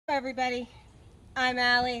Hello everybody, I'm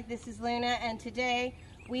Allie, this is Luna, and today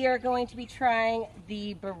we are going to be trying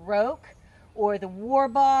the Baroque or the war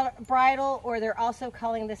bridle, or they're also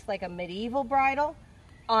calling this like a medieval bridle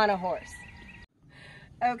on a horse.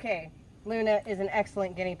 Okay, Luna is an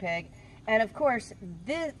excellent guinea pig, and of course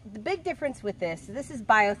the big difference with this is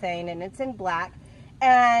biothane and it's in black,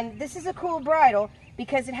 and this is a cool bridle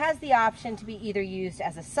because it has the option to be either used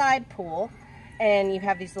as a side pull, and you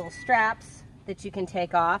have these little straps that you can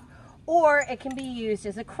take off, or it can be used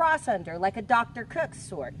as a cross under, like a Dr. Cook's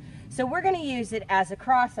sword. So we're going to use it as a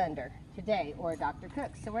cross under today, or a Dr.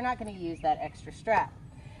 Cook's. So we're not going to use that extra strap.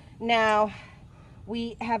 Now,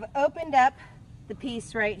 we have opened up the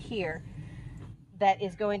piece right here that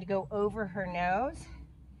is going to go over her nose.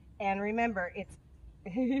 And remember, it's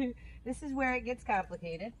this is where it gets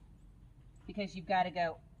complicated, because you've got to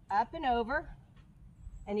go up and over,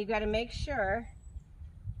 and you've got to make sure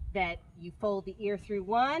that you fold the ear through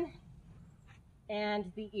one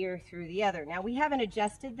and the ear through the other. Now, we haven't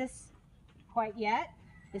adjusted this quite yet.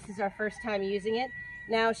 This is our first time using it.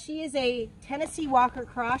 Now, she is a Tennessee Walker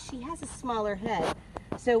Cross. She has a smaller head,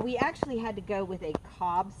 so we actually had to go with a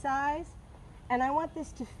cob size, and I want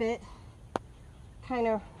this to fit kind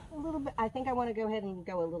of a little bit. I think I want to go ahead and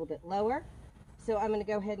go a little bit lower, so I'm going to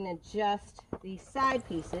go ahead and adjust these side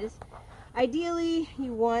pieces. Ideally,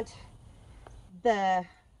 you want the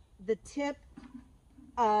tip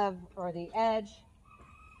of, or the edge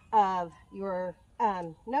of your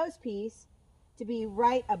nose piece to be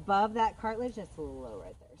right above that cartilage. That's a little low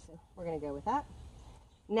right there, so we're going to go with that.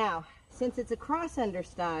 Now, since it's a cross under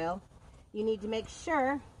style, you need to make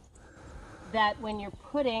sure that when you're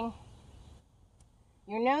putting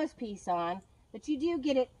your nose piece on, that you do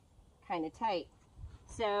get it kind of tight.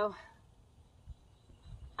 So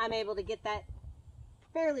I'm able to get that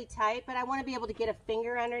fairly tight, but I want to be able to get a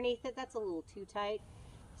finger underneath it. That's a little too tight.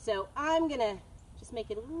 So I'm going to just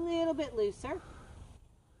make it a little bit looser.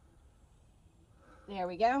 There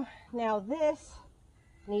we go. Now this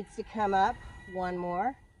needs to come up one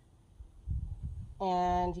more.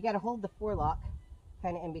 And you got to hold the forelock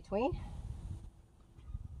kind of in between.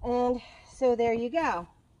 And so there you go.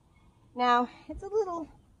 Now it's still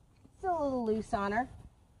a little loose on her,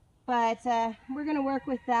 but we're going to work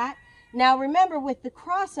with that. Now remember, with the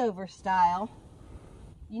crossover style,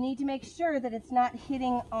 you need to make sure that it's not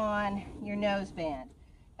hitting on your nose band,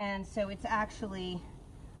 and so it's actually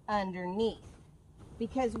underneath,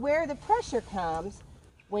 because where the pressure comes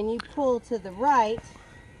when you pull to the right,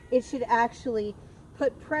 it should actually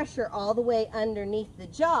put pressure all the way underneath the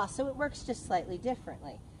jaw, so it works just slightly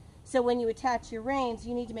differently. So when you attach your reins,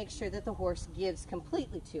 you need to make sure that the horse gives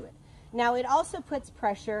completely to it. Now it also puts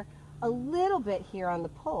pressure a little bit here on the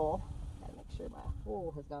pole. Sure my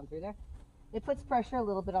hole has gone through there. It puts pressure a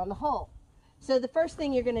little bit on the hole. So the first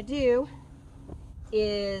thing you're going to do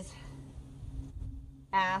is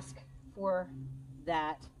ask for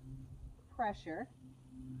that pressure.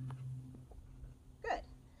 Good.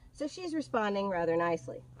 So she's responding rather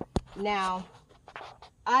nicely. Now,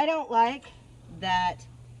 I don't like that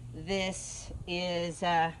this is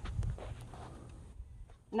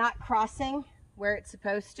not crossing where it's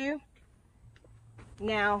supposed to.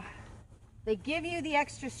 Now, they give you the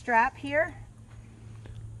extra strap here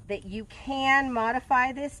that you can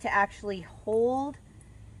modify this to actually hold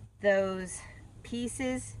those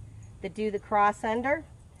pieces that do the cross under.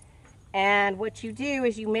 And what you do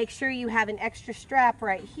is you make sure you have an extra strap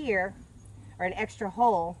right here, or an extra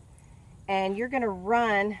hole, and you're going to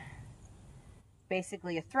run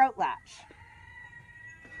basically a throat latch.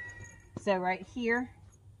 So right here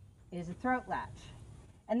is a throat latch,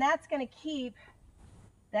 and that's going to keep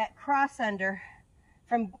that cross under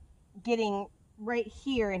from getting right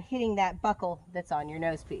here and hitting that buckle that's on your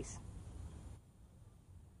nose piece.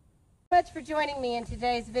 Thank you so much for joining me in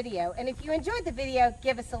today's video, and if you enjoyed the video,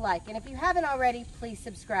 give us a like, and if you haven't already, please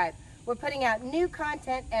subscribe. We're putting out new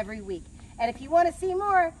content every week, and if you want to see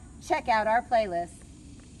more, check out our playlist.